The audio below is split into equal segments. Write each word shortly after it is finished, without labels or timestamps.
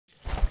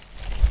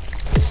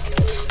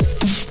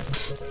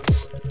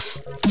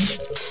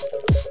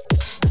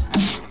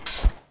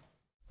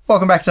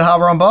Welcome back to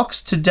Harbour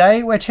Unboxed.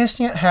 Today we're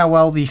testing out how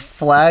well the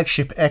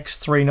flagship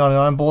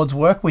X399 boards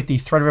work with the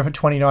Threadripper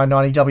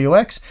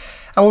 2990WX,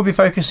 and we'll be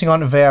focusing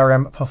on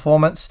VRM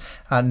performance,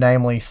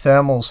 namely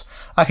thermals.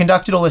 I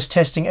conducted all this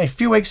testing a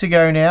few weeks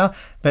ago now,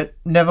 but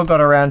never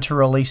got around to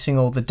releasing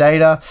all the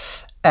data,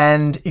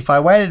 and if I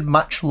waited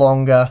much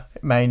longer,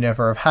 it may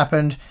never have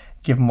happened,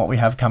 given what we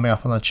have coming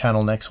up on the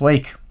channel next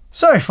week.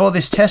 So for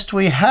this test,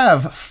 we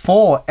have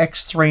 4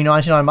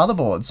 X399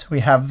 motherboards. We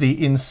have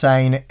the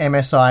insane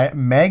MSI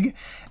Meg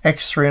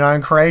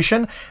X399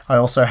 creation. I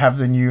also have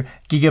the new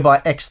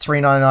Gigabyte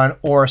X399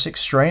 Aorus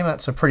Extreme.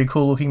 That's a pretty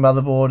cool looking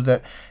motherboard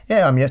that,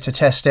 I'm yet to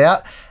test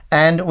out.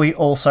 And we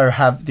also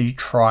have the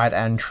tried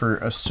and true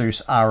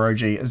Asus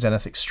ROG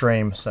Zenith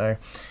Extreme. So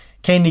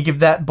keen to give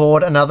that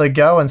board another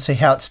go and see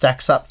how it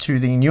stacks up to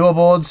the newer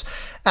boards.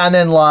 And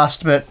then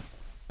last but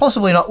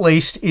possibly not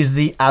least is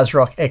the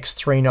ASRock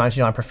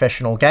X399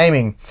 Professional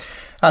Gaming.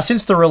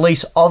 Since the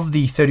release of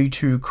the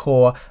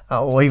 32-core,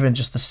 or even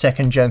just the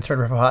second-gen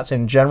Threadripper parts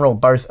in general,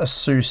 both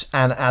Asus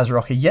and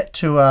ASRock are yet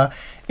to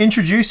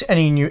introduce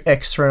any new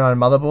X399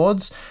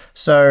 motherboards.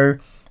 So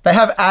they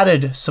have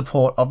added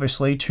support,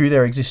 obviously, to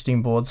their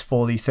existing boards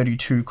for the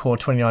 32-core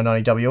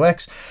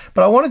 2990WX,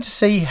 but I wanted to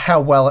see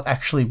how well it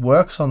actually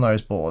works on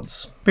those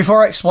boards.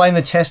 Before I explain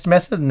the test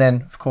method and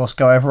then, of course,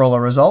 go over all the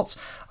results,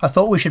 I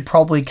thought we should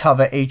probably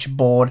cover each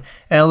board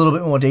in a little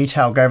bit more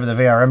detail, go over the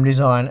VRM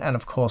design and,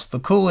 of course, the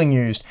cooling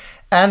used.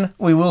 And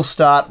we will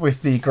start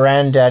with the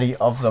granddaddy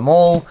of them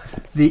all,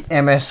 the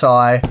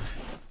MSI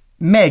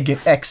Meg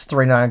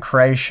X399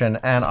 creation.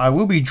 And I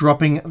will be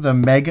dropping the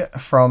Meg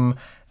from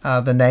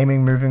the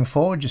naming moving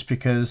forward, just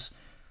because,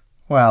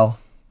 well,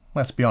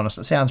 let's be honest,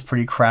 it sounds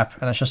pretty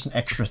crap and it's just an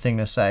extra thing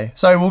to say.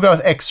 So we'll go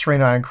with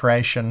X399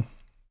 creation.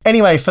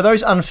 Anyway, for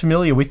those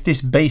unfamiliar with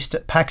this beast,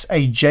 it packs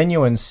a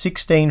genuine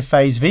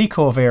 16-phase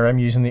V-Core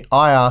VRM using the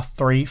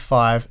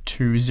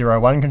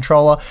IR35201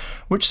 controller,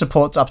 which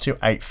supports up to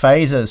 8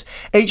 phases.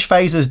 Each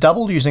phase is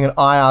doubled using an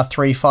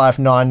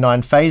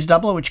IR3599 phase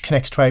doubler, which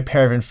connects to a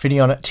pair of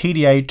Infineon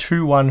TDA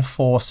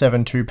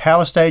 21472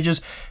 power stages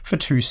for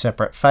 2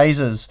 separate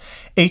phases,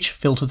 each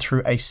filtered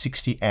through a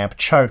 60 amp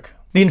choke.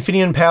 The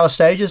Infineon power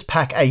stages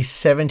pack a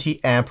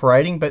 70 amp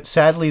rating, but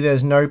sadly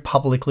there's no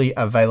publicly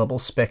available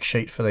spec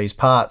sheet for these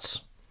parts.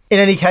 In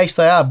any case,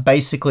 they are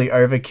basically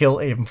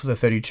overkill even for the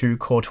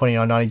 32-core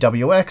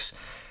 2990WX,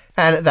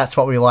 and that's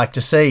what we like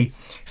to see.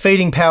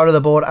 Feeding power to the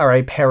board are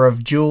a pair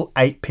of dual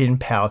 8-pin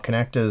power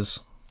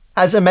connectors.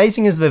 As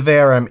amazing as the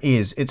VRM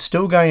is, it's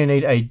still going to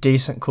need a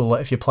decent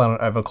cooler if you plan on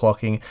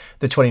overclocking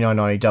the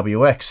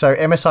 2990WX, so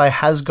MSI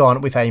has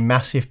gone with a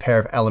massive pair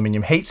of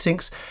aluminium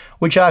heatsinks,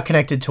 which are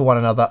connected to one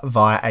another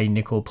via a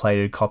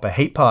nickel-plated copper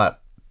heat pipe.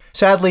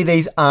 Sadly,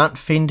 these aren't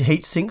finned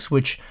heatsinks,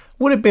 which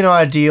would have been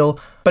ideal,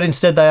 but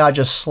instead they are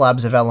just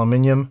slabs of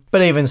aluminium.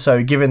 But even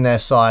so, given their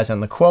size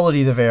and the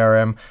quality of the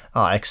VRM,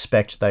 I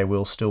expect they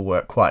will still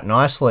work quite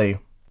nicely.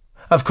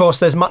 Of course,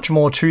 there's much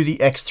more to the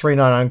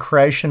X399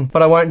 creation,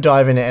 but I won't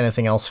dive into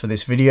anything else for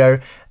this video.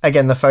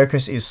 Again, the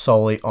focus is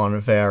solely on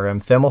VRM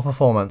thermal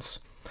performance.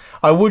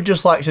 I would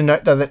just like to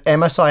note though that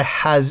MSI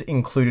has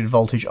included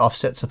voltage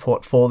offset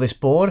support for this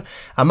board,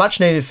 a much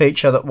needed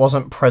feature that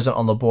wasn't present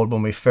on the board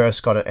when we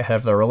first got it ahead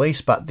of the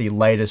release, but the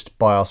latest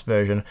BIOS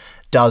version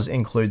does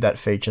include that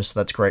feature, so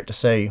that's great to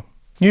see.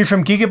 New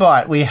from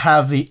Gigabyte, we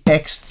have the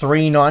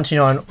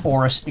X399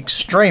 Aorus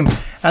Extreme,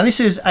 and this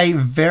is a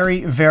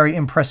very, very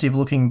impressive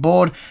looking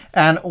board,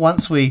 and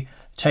once we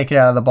take it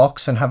out of the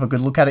box and have a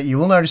good look at it, you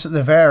will notice that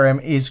the VRM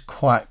is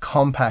quite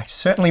compact,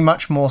 certainly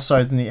much more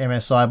so than the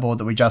MSI board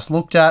that we just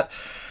looked at.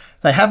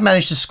 They have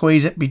managed to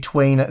squeeze it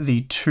between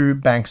the 2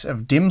 banks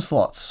of DIMM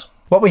slots.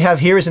 What we have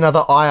here is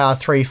another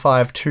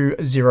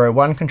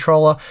IR35201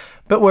 controller,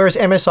 but whereas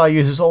MSI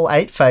uses all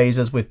 8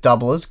 phases with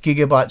doublers,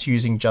 Gigabyte's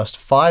using just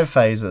 5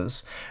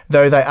 phases,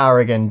 though they are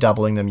again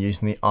doubling them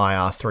using the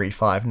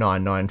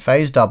IR3599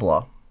 phase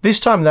doubler.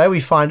 This time though, we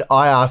find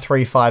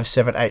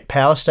IR3578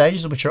 power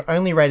stages, which are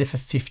only rated for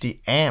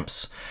 50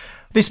 amps.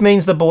 This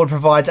means the board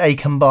provides a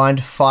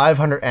combined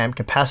 500 amp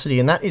capacity,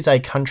 and that is a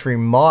country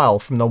mile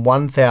from the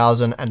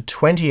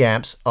 1020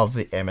 amps of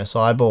the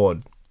MSI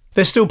board.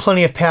 There's still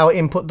plenty of power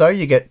input though.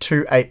 You get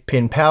 2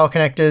 8-pin power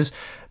connectors,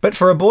 but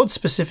for a board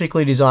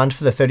specifically designed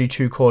for the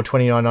 32-core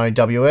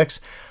 2990WX,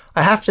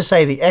 I have to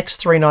say the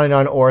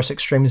X399 Aorus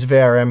Extreme's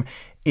VRM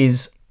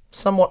is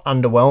somewhat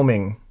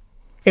underwhelming.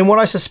 In what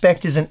I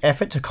suspect is an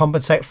effort to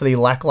compensate for the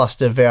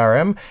lackluster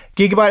VRM,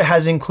 Gigabyte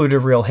has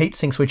included real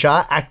heatsinks which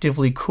are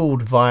actively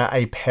cooled via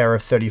a pair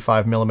of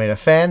 35mm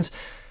fans,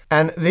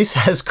 and this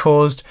has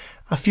caused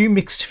a few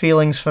mixed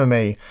feelings for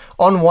me.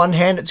 On one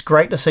hand, it's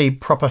great to see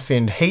proper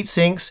finned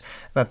heatsinks.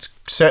 That's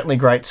certainly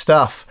great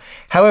stuff.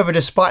 However,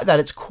 despite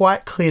that, it's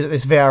quite clear that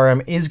this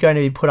VRM is going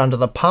to be put under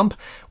the pump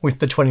with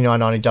the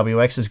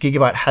 2990WX, as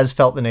Gigabyte has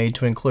felt the need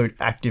to include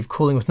active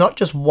cooling with not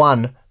just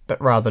 1,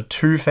 but rather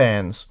 2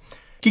 fans.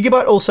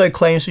 Gigabyte also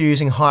claims we're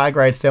using higher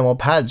grade thermal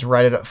pads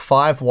rated at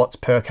 5 watts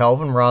per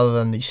Kelvin rather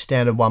than the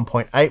standard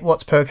 1.8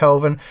 watts per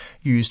Kelvin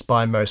used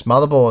by most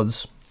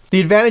motherboards. The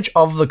advantage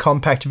of the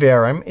compact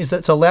VRM is that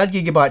it's allowed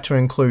Gigabyte to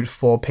include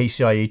 4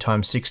 PCIe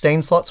x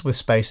 16 slots with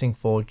spacing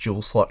for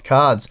dual slot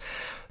cards.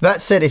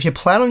 That said, if you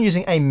plan on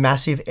using a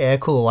massive air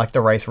cooler like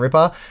the Wraith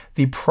Ripper,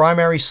 the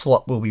primary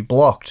slot will be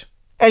blocked.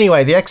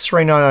 Anyway, the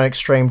X399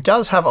 Extreme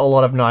does have a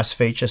lot of nice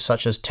features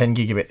such as 10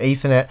 gigabit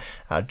Ethernet,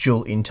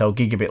 dual Intel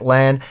gigabit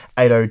LAN,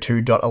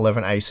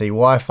 802.11ac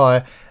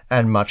Wi-Fi,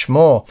 and much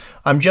more.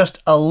 I'm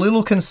just a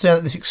little concerned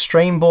that this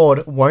Extreme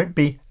board won't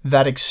be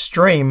that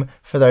extreme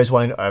for those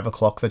wanting to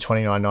overclock the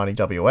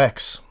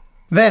 2990WX.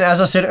 Then,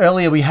 as I said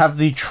earlier, we have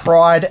the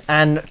tried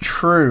and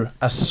true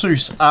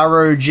Asus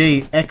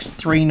ROG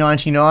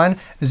X399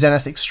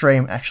 Zenith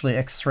Extreme. Actually,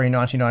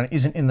 X399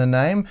 isn't in the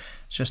name,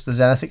 it's just the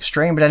Zenith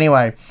Extreme, but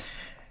anyway,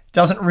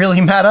 doesn't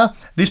really matter.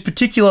 This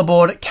particular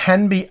board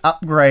can be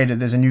upgraded.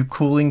 There's a new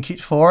cooling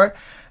kit for it.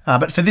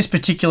 But for this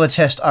particular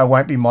test, I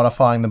won't be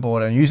modifying the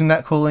board and using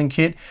that cooling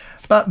kit.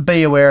 But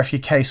be aware, if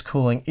your case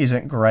cooling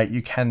isn't great,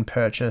 you can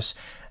purchase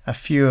a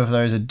few of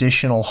those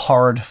additional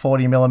horrid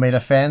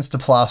 40mm fans to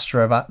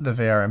plaster over the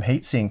VRM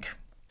heatsink.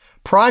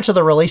 Prior to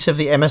the release of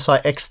the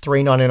MSI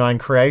X399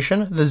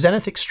 creation, the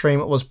Zenith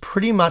Extreme was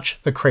pretty much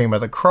the cream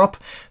of the crop,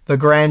 the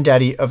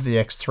granddaddy of the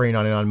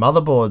X399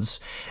 motherboards.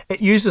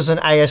 It uses an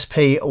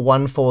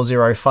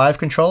ASP1405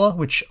 controller,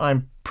 which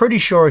I'm pretty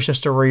sure is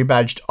just a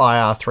rebadged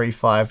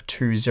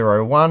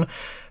IR35201,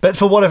 but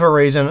for whatever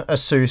reason,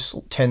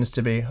 Asus tends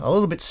to be a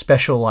little bit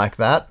special like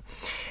that.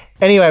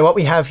 Anyway, what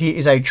we have here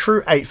is a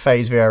true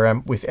 8-phase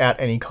VRM without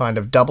any kind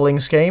of doubling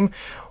scheme.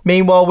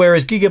 Meanwhile,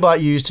 whereas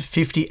Gigabyte used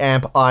 50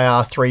 amp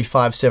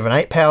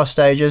IR3578 power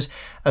stages,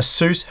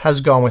 Asus has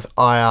gone with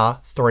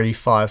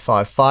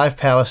IR3555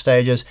 power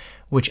stages,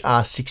 which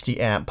are 60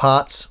 amp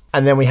parts.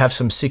 And then we have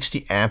some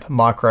 60 amp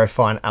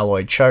microfine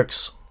alloy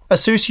chokes.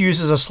 Asus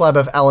uses a slab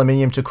of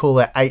aluminium to cool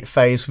their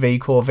 8-phase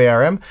V-Core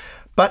VRM,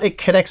 but it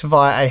connects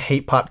via a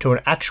heat pipe to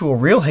an actual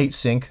real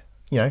heatsink,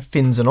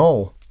 fins and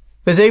all.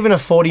 There's even a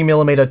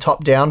 40mm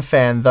top-down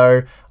fan,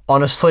 though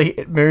honestly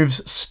it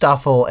moves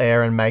stuff all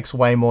air and makes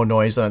way more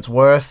noise than it's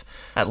worth,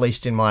 at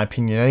least in my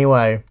opinion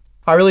anyway.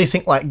 I really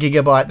think, like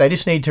Gigabyte, they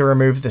just need to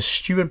remove the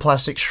stupid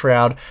plastic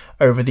shroud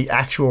over the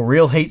actual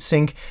real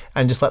heatsink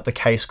and just let the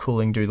case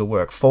cooling do the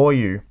work for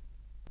you.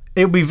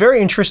 It'll be very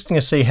interesting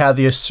to see how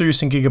the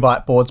Asus and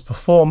Gigabyte boards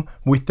perform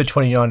with the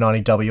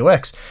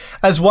 2990WX,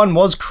 as one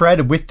was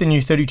created with the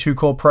new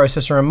 32-core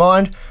processor in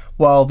mind,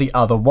 while the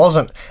other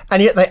wasn't,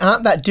 and yet they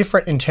aren't that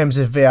different in terms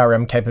of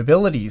VRM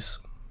capabilities.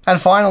 And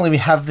finally, we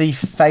have the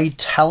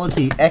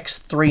Fatality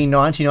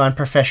X399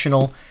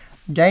 Professional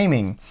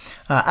Gaming,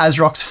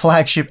 ASRock's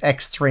flagship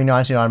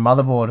X399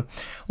 motherboard.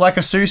 Like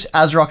Asus,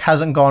 ASRock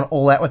hasn't gone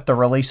all out with the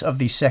release of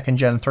the 2nd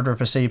gen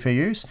Threadripper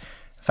CPUs.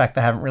 In fact,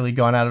 they haven't really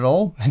gone out at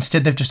all.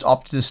 Instead, they've just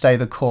opted to stay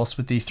the course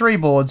with the 3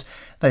 boards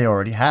they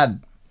already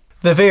had.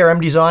 The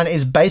VRM design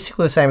is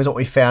basically the same as what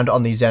we found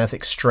on the Zenith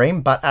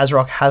Extreme, but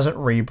ASRock hasn't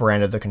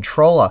rebranded the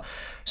controller.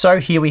 So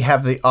here we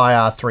have the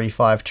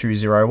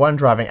IR35201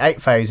 driving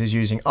 8 phases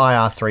using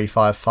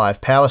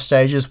IR355 power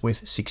stages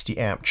with 60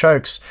 amp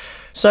chokes.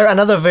 So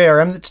another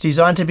VRM that's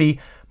designed to be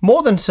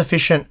more than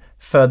sufficient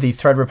for the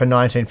Threadripper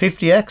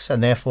 1950X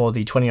and therefore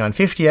the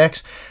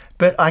 2950X,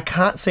 but I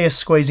can't see us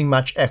squeezing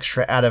much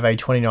extra out of a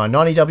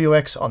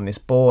 2990WX on this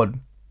board.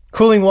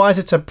 Cooling wise,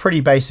 it's a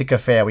pretty basic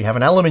affair. We have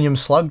an aluminium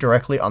slug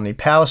directly on the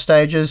power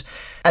stages,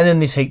 and then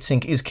this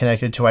heatsink is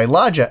connected to a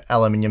larger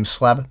aluminium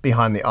slab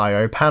behind the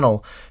I/O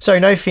panel. So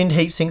no finned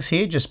heatsinks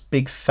here, just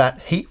big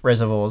fat heat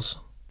reservoirs.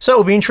 So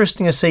it'll be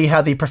interesting to see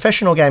how the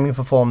professional gaming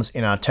performs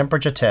in our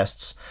temperature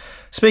tests.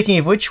 Speaking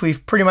of which,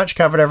 we've pretty much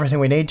covered everything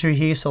we need to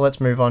here, so let's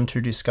move on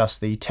to discuss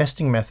the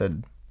testing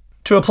method.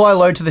 To apply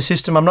load to the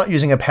system, I'm not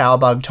using a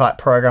PowerBug type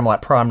program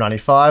like Prime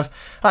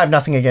 95. I have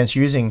nothing against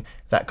using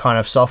that kind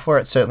of software,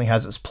 it certainly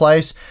has its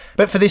place.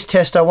 But for this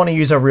test, I want to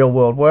use a real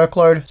world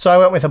workload, so I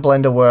went with a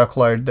Blender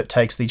workload that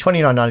takes the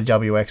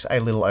 2990WX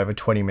a little over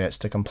 20 minutes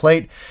to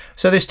complete.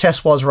 So this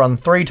test was run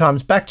 3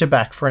 times back to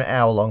back for an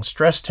hour-long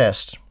stress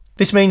test.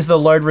 This means the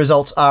load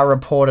results are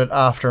reported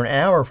after an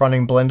hour of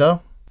running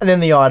Blender, and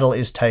then the idle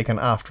is taken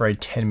after a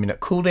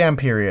 10-minute cooldown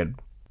period.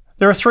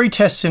 There are 3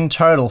 tests in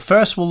total.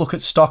 First, we'll look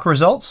at stock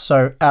results,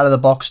 so out of the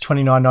box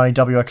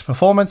 2990WX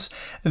performance,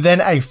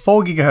 then a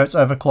 4 GHz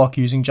overclock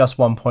using just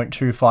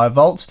 1.25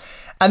 volts,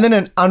 and then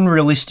an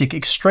unrealistic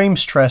extreme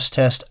stress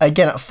test,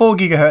 again at 4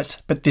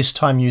 GHz, but this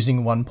time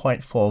using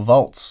 1.4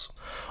 volts.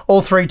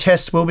 All 3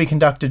 tests will be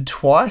conducted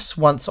twice,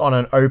 once on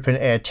an open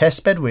air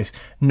testbed with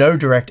no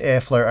direct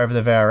airflow over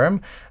the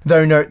VRM,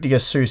 though note the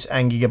Asus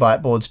and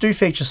Gigabyte boards do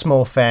feature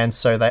small fans,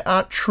 so they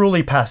aren't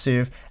truly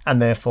passive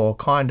and therefore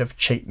kind of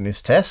cheat in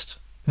this test.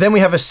 Then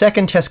we have a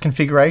second test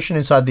configuration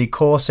inside the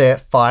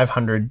Corsair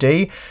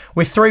 500D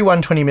with 3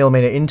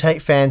 120mm intake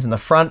fans in the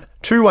front,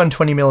 2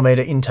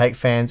 120mm intake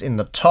fans in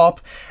the top,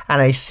 and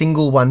a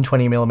single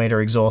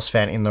 120mm exhaust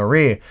fan in the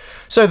rear.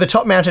 So the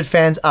top mounted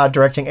fans are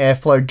directing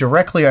airflow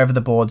directly over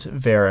the board's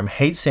VRM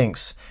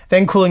heatsinks.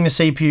 Then cooling the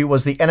CPU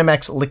was the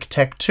NMX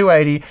Lictech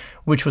 280,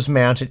 which was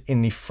mounted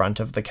in the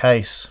front of the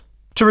case.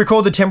 To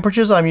record the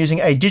temperatures, I'm using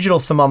a digital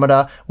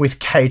thermometer with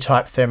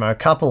K-type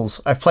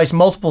thermocouples. I've placed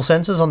multiple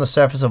sensors on the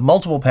surface of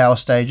multiple power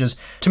stages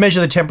to measure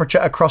the temperature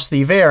across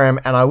the VRM,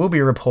 and I will be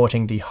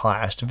reporting the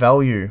highest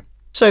value.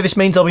 So this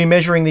means I'll be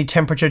measuring the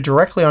temperature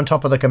directly on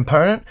top of the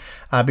component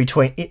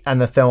between it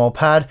and the thermal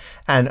pad,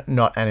 and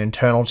not an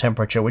internal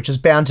temperature, which is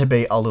bound to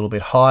be a little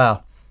bit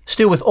higher.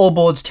 Still, with all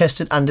boards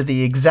tested under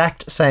the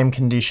exact same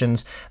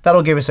conditions,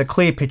 that'll give us a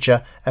clear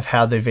picture of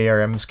how the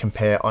VRMs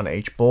compare on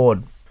each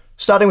board.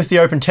 Starting with the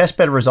open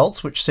testbed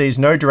results, which sees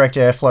no direct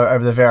airflow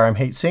over the VRM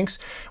heatsinks,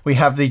 we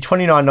have the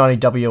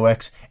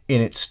 2990WX in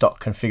its stock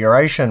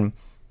configuration.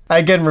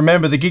 Again,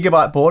 remember the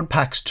Gigabyte board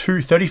packs two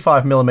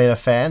 35mm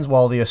fans,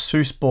 while the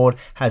Asus board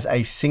has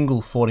a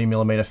single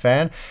 40mm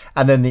fan,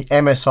 and then the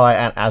MSI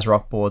and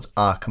ASRock boards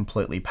are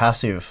completely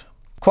passive.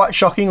 Quite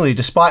shockingly,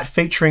 despite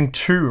featuring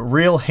two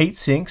real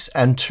heatsinks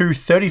and two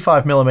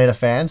 35mm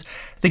fans,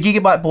 the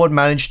Gigabyte board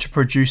managed to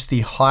produce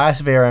the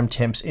highest VRM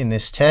temps in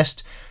this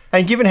test.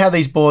 And given how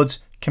these boards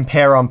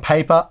compare on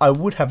paper, I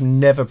would have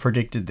never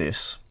predicted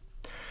this.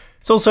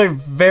 It's also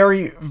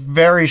very,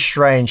 very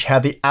strange how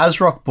the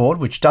ASRock board,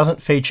 which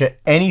doesn't feature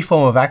any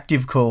form of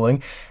active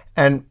cooling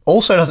and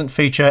also doesn't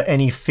feature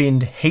any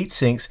finned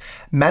heatsinks,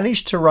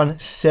 managed to run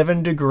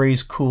 7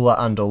 degrees cooler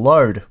under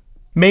load.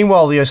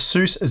 Meanwhile, the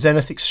Asus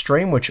Zenith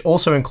Extreme, which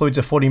also includes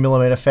a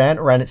 40mm fan,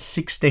 ran at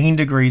 16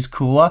 degrees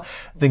cooler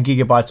than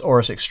Gigabyte's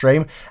Aorus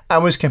Extreme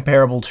and was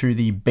comparable to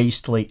the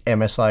beastly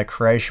MSI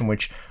Creation,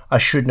 which I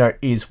should note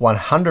is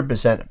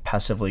 100%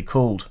 passively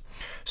cooled.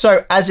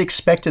 So, as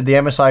expected, the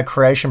MSI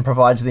Creation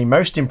provides the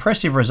most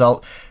impressive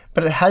result,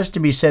 but it has to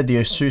be said the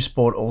Asus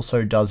board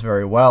also does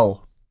very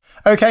well.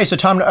 Okay, so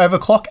time to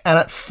overclock, and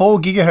at 4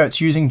 GHz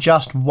using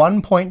just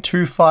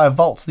 1.25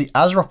 volts, the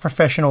ASRock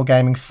Professional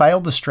Gaming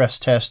failed the stress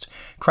test,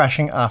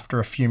 crashing after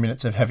a few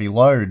minutes of heavy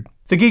load.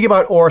 The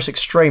Gigabyte Aorus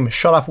Extreme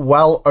shot up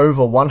well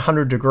over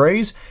 100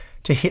 degrees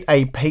to hit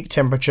a peak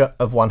temperature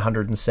of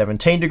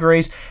 117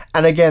 degrees,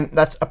 and again,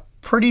 that's a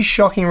pretty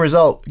shocking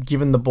result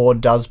given the board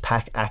does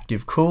pack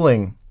active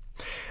cooling.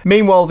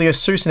 Meanwhile, the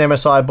Asus and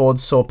MSI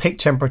boards saw peak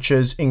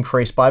temperatures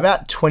increase by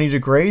about 20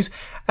 degrees,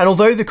 and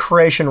although the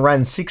Creation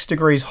ran 6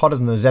 degrees hotter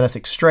than the Zenith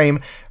Extreme,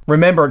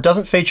 remember it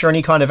doesn't feature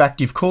any kind of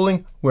active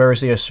cooling,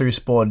 whereas the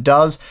Asus board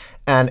does,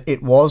 and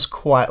it was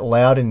quite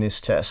loud in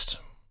this test.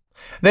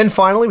 Then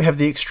finally, we have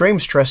the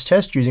Extreme stress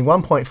test using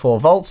 1.4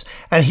 volts,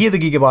 and here the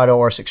Gigabyte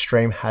Aorus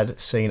Extreme had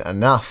seen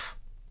enough.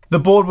 The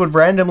board would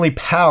randomly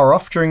power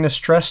off during the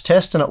stress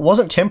test, and it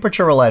wasn't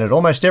temperature related.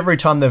 Almost every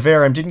time the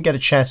VRM didn't get a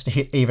chance to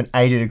hit even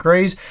 80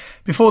 degrees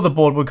before the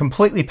board would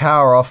completely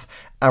power off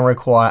and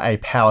require a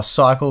power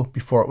cycle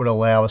before it would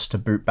allow us to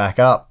boot back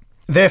up.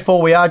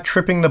 Therefore, we are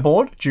tripping the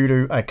board due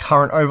to a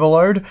current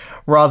overload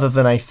rather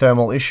than a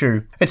thermal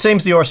issue. It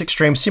seems the Aorus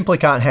Extreme simply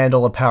can't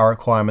handle the power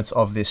requirements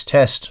of this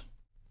test.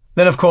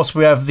 Then of course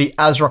we have the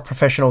ASRock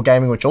Professional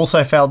Gaming, which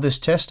also failed this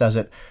test as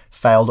it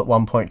failed at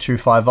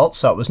 1.25 volts,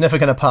 so it was never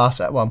going to pass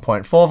at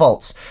 1.4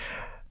 volts.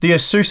 The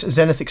Asus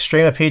Zenith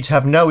Extreme appeared to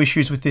have no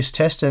issues with this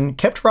test and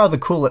kept rather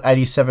cool at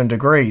 87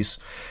 degrees.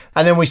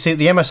 And then we see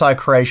the MSI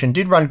Creation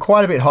did run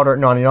quite a bit hotter at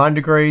 99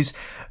 degrees,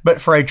 but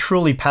for a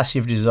truly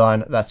passive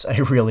design, that's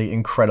a really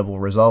incredible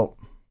result.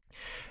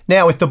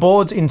 Now, with the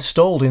boards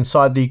installed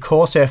inside the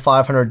Corsair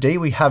 500D,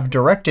 we have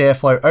direct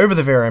airflow over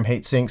the VRM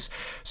heatsinks,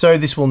 so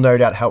this will no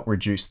doubt help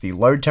reduce the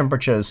load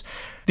temperatures.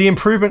 The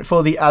improvement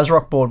for the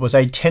ASRock board was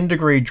a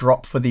 10-degree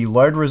drop for the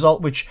load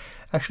result, which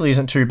actually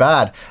isn't too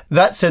bad.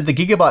 That said, the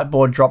Gigabyte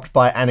board dropped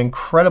by an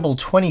incredible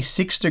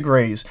 26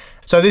 degrees.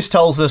 So this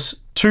tells us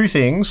two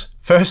things.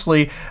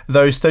 Firstly,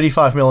 those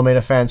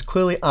 35mm fans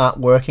clearly aren't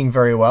working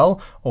very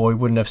well, or we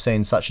wouldn't have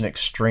seen such an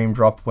extreme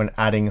drop when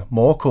adding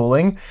more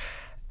cooling.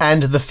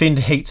 And the finned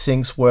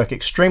heatsinks work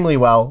extremely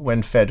well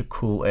when fed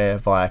cool air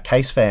via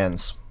case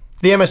fans.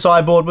 The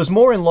MSI board was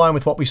more in line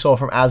with what we saw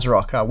from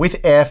ASRock. With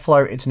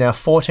airflow, it's now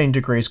 14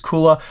 degrees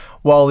cooler,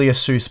 while the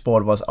Asus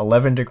board was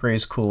 11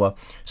 degrees cooler.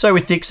 So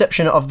with the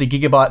exception of the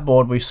Gigabyte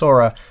board, we saw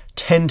a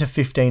 10 to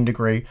 15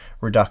 degree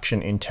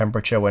reduction in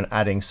temperature when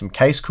adding some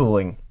case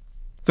cooling.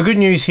 The good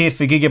news here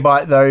for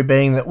Gigabyte though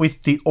being that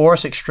with the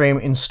Aorus Extreme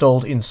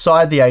installed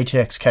inside the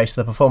ATX case,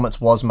 the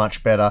performance was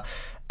much better,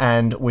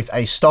 and with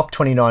a stock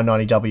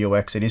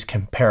 2990WX, it is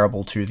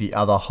comparable to the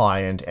other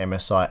high-end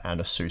MSI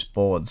and Asus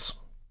boards.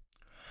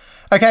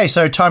 Okay,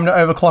 so time to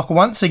overclock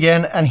once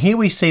again, and here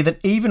we see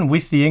that even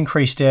with the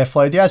increased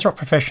airflow, the ASRock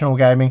Professional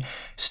Gaming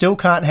still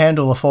can't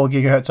handle a 4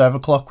 GHz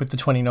overclock with the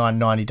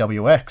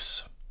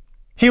 2990WX.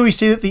 Here we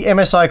see that the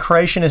MSI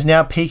Creation is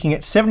now peaking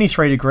at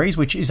 73 degrees,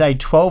 which is a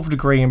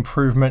 12-degree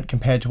improvement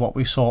compared to what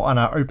we saw on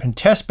our open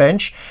test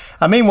bench.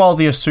 Meanwhile,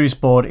 the Asus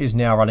board is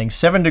now running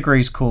 7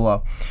 degrees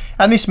cooler.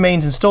 And this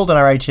means, installed on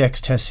our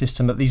ATX test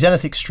system, that the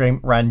Zenith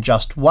Extreme ran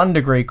just 1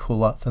 degree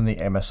cooler than the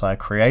MSI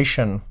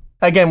Creation.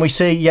 Again, we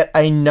see yet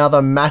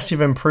another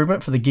massive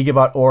improvement for the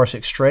Gigabyte Aorus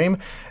Extreme.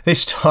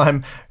 This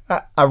time,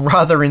 a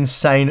rather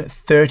insane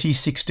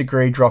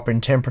 36-degree drop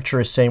in temperature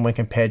is seen when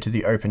compared to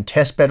the open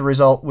testbed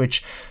result,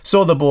 which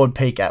saw the board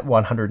peak at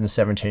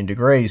 117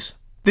 degrees.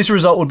 This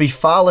result would be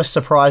far less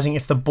surprising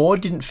if the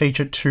board didn't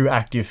feature 2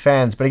 active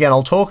fans, but again,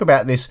 I'll talk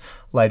about this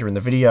later in the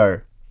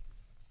video.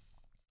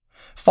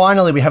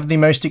 Finally, we have the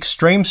most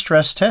extreme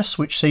stress test,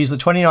 which sees the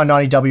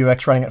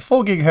 2990WX running at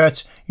 4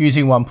 GHz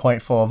using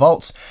 1.4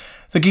 volts.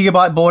 The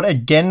Gigabyte board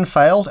again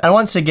failed, and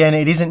once again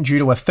it isn't due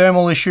to a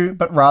thermal issue,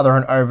 but rather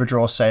an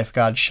overdraw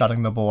safeguard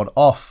shutting the board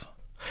off.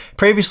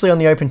 Previously on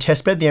the open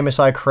testbed, the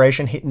MSI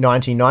Creation hit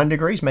 99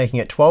 degrees, making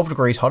it 12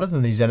 degrees hotter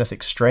than the Zenith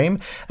Extreme.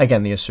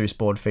 Again, the Asus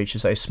board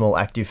features a small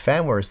active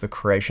fan, whereas the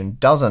Creation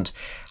doesn't.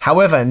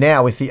 However,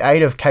 now with the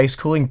aid of case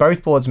cooling,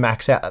 both boards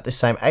max out at the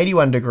same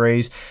 81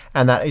 degrees,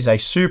 and that is a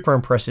super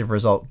impressive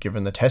result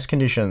given the test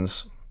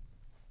conditions.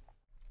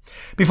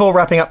 Before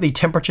wrapping up the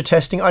temperature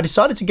testing, I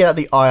decided to get out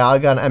the IR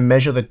gun and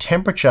measure the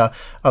temperature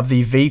of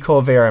the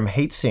V-Core VRM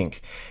heatsink.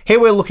 Here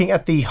we're looking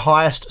at the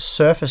highest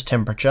surface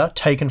temperature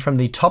taken from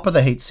the top of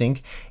the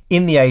heatsink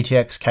in the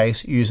ATX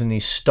case using the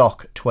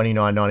stock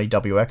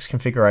 2990WX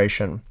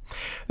configuration.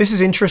 This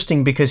is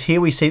interesting because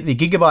here we see the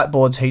Gigabyte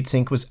board's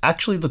heatsink was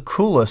actually the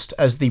coolest,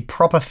 as the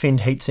proper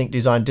finned heatsink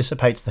design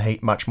dissipates the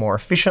heat much more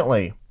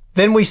efficiently.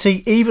 Then we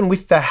see, even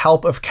with the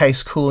help of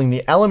case cooling,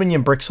 the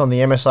aluminium bricks on the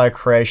MSI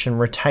Creation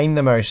retain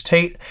the most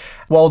heat,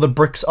 while the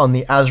bricks on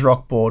the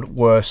ASRock board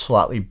were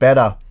slightly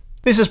better.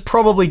 This is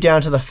probably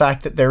down to the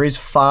fact that there is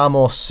far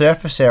more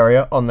surface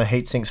area on the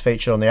heatsinks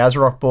featured on the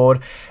ASRock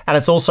board, and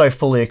it's also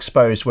fully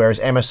exposed, whereas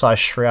MSI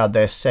shroud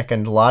their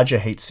second larger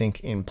heatsink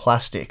in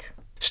plastic.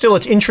 Still,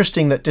 it's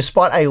interesting that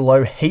despite a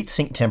low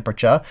heatsink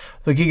temperature,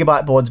 the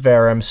Gigabyte board's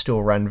VRM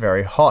still ran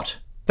very hot.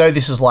 Though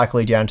this is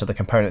likely down to the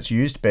components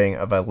used being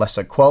of a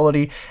lesser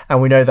quality, and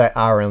we know they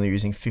are only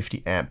using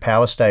 50 amp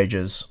power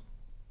stages.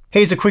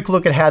 Here's a quick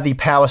look at how the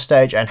power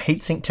stage and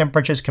heatsink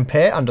temperatures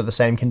compare under the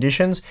same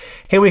conditions.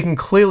 Here we can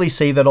clearly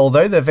see that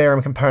although the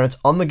VRM components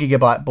on the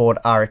Gigabyte board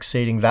are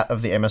exceeding that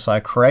of the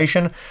MSI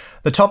Creation,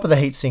 the top of the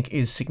heatsink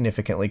is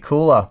significantly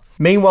cooler.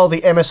 Meanwhile,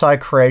 the MSI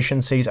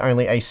Creation sees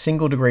only a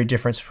single degree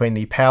difference between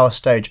the power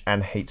stage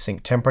and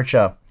heatsink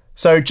temperature.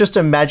 So just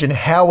imagine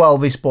how well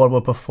this board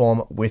will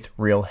perform with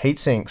real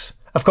heatsinks.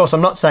 Of course, I'm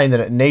not saying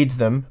that it needs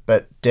them,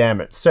 but damn,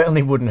 it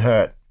certainly wouldn't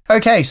hurt.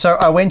 Okay, so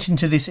I went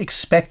into this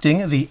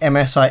expecting the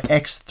MSI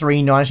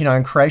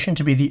X399 Creation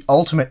to be the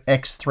ultimate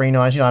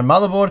X399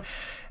 motherboard,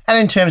 and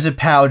in terms of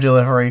power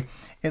delivery,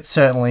 it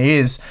certainly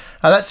is.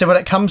 That said, when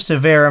it comes to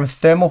VRM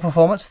thermal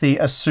performance, the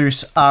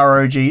Asus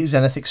ROG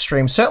Zenith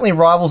Extreme certainly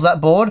rivals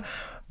that board,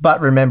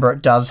 but remember,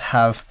 it does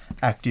have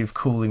active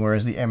cooling,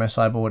 whereas the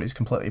MSI board is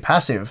completely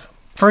passive.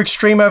 For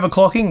extreme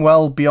overclocking,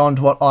 well beyond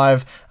what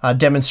I've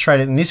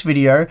demonstrated in this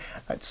video,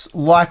 it's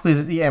likely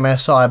that the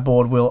MSI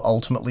board will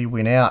ultimately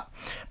win out.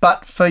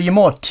 But for your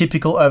more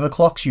typical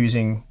overclocks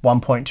using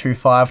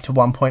 1.25 to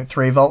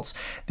 1.3 volts,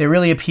 there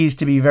really appears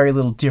to be very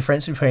little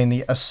difference between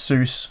the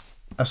Asus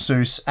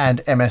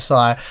and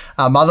MSI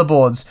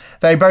motherboards.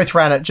 They both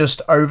ran at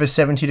just over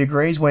 70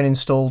 degrees when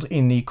installed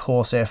in the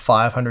Corsair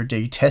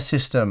 500D test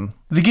system.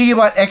 The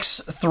Gigabyte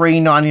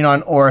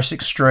X399 Aorus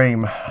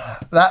Extreme,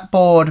 that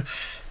board,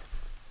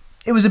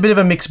 it was a bit of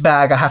a mixed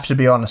bag, I have to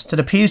be honest. It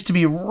appears to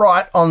be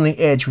right on the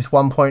edge with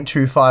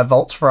 1.25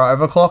 volts for our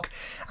overclock,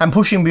 and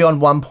pushing beyond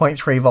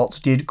 1.3 volts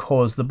did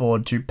cause the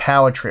board to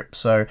power trip.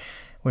 So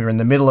we were in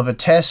the middle of a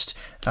test.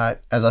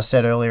 As I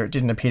said earlier, it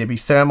didn't appear to be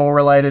thermal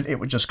related. It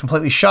would just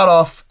completely shut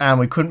off, and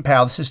we couldn't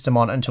power the system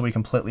on until we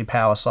completely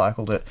power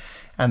cycled it,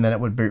 and then it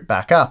would boot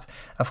back up.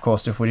 Of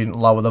course, if we didn't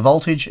lower the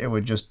voltage, it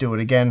would just do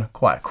it again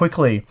quite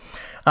quickly.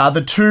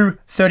 The two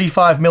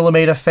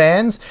 35mm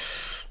fans,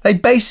 they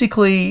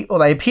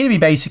appear to be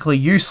basically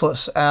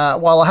useless.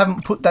 While I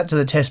haven't put that to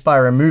the test by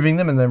removing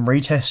them and then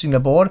retesting the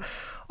board,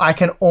 I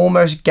can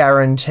almost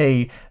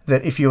guarantee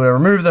that if you were to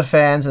remove the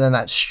fans and then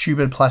that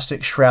stupid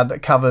plastic shroud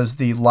that covers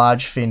the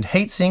large finned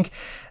heatsink,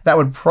 that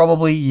would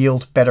probably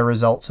yield better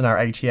results in our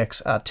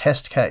ATX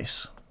test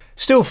case.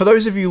 Still, for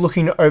those of you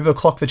looking to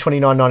overclock the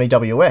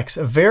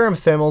 2990WX, VRM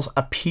thermals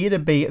appear to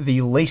be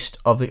the least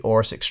of the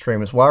Aorus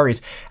Extreme's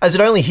worries, as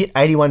it only hit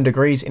 81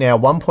 degrees in our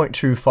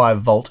 1.25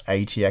 volt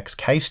ATX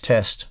case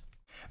test.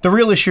 The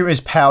real issue is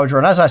power draw,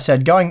 and as I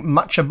said, going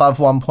much above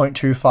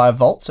 1.25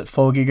 volts at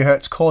 4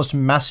 GHz caused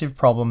massive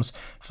problems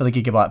for the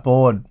Gigabyte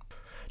board.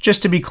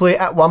 Just to be clear,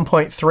 at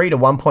 1.3 to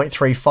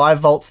 1.35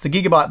 volts, the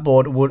Gigabyte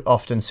board would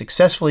often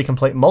successfully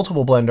complete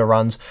multiple blender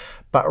runs,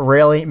 but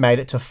rarely made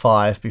it to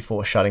 5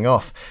 before shutting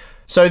off.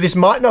 So this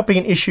might not be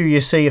an issue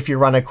you see if you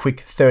run a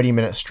quick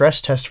 30-minute stress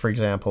test, for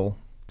example.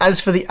 As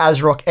for the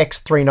ASRock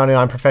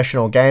X399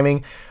 Professional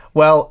Gaming,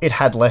 well, it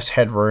had less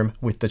headroom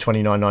with the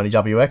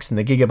 2990WX and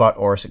the Gigabyte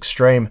Aorus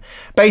Extreme.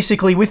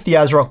 Basically, with the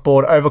ASRock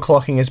board,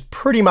 overclocking is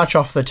pretty much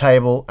off the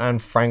table,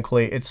 and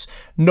frankly, it's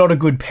not a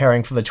good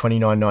pairing for the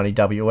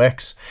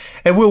 2990WX.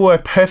 It will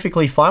work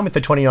perfectly fine with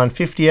the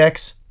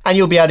 2950X, and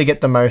you'll be able to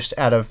get the most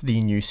out of the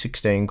new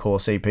 16-core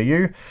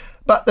CPU,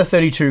 but the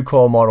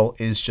 32-core model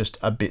is just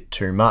a bit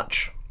too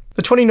much.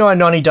 The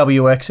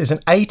 2990WX is an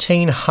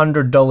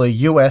 $1,800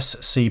 US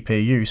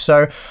CPU,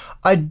 so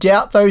I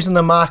doubt those in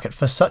the market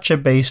for such a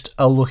beast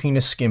are looking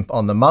to skimp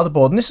on the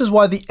motherboard, and this is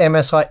why the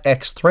MSI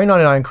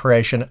X399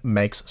 creation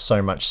makes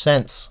so much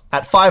sense.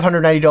 At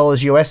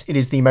 $580 US, it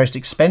is the most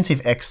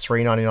expensive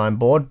X399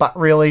 board, but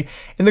really,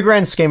 in the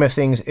grand scheme of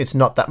things, it's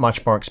not that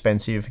much more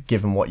expensive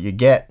given what you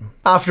get.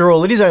 After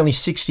all, it is only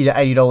 $60 to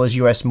 $80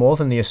 US more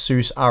than the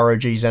Asus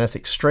ROG Zenith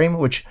Extreme,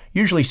 which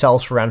usually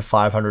sells for around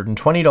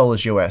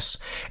 $520 US.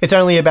 It's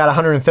only about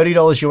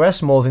 $130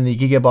 US more than the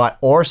Gigabyte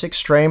Aorus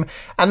Extreme,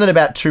 and then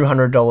about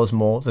 $200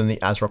 more than the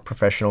ASRock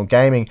Professional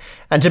Gaming.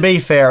 And to be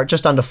fair, at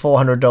just under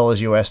 $400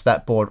 US,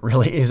 that board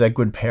really is a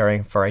good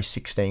pairing for a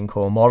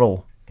 16-core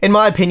model. In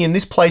my opinion,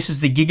 this places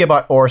the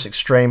Gigabyte Aorus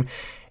Extreme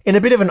in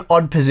a bit of an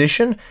odd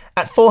position.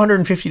 At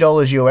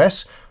 $450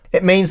 US,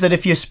 it means that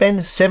if you spend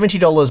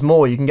 $70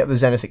 more, you can get the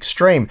Zenith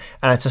Extreme,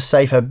 and it's a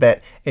safer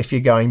bet if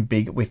you're going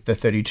big with the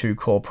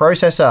 32-core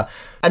processor.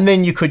 And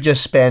then you could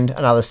just spend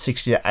another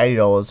 $60 to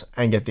 $80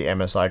 and get the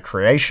MSI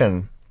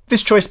Creation.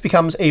 This choice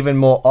becomes even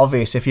more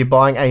obvious if you're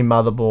buying a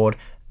motherboard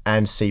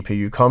and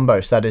CPU combo.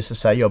 So that is to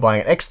say, you're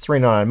buying an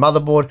X399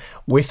 motherboard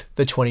with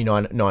the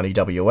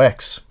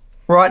 2990WX.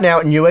 Right now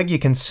at Newegg, you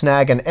can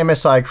snag an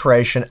MSI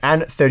Creation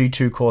and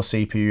 32-core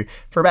CPU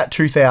for about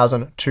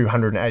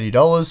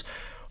 $2,280,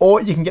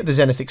 or you can get the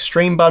Zenith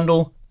Extreme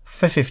bundle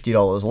for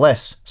 $50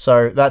 less.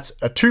 So that's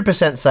a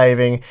 2%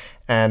 saving,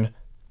 and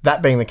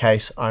that being the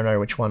case, I know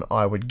which one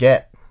I would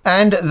get.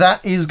 And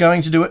that is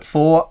going to do it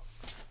for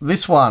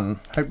this one.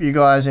 Hope you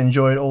guys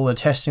enjoyed all the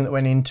testing that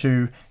went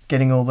into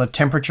getting all the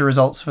temperature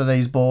results for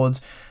these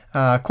boards.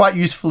 Quite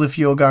useful if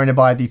you're going to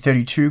buy the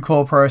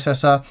 32-core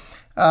processor,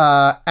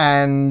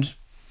 and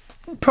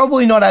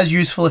probably not as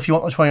useful if you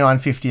want the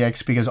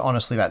 2950X, because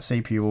honestly that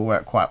CPU will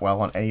work quite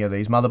well on any of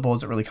these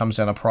motherboards. It really comes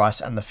down to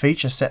price and the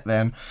feature set.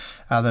 Then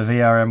the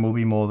VRM will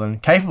be more than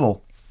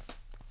capable.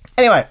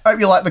 Anyway, hope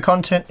you liked the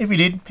content. If you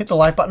did, hit the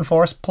like button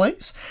for us,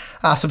 please.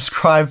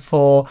 Subscribe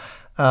for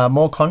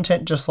more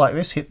content just like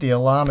this. Hit the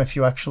alarm if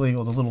you actually,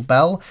 or the little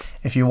bell,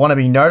 if you want to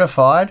be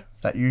notified.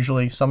 That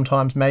usually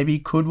sometimes maybe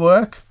could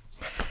work.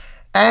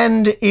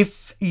 And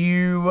if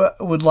you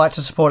would like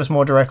to support us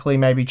more directly,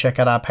 maybe check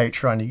out our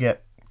Patreon. You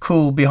get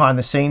cool behind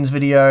the scenes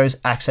videos,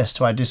 access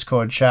to our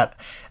Discord chat,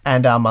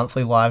 and our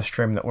monthly live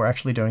stream that we're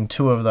actually doing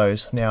 2 of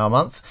those now a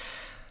month.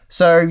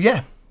 So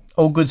yeah,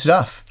 all good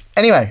stuff.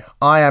 Anyway,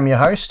 I am your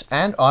host,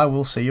 and I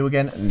will see you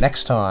again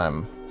next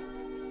time.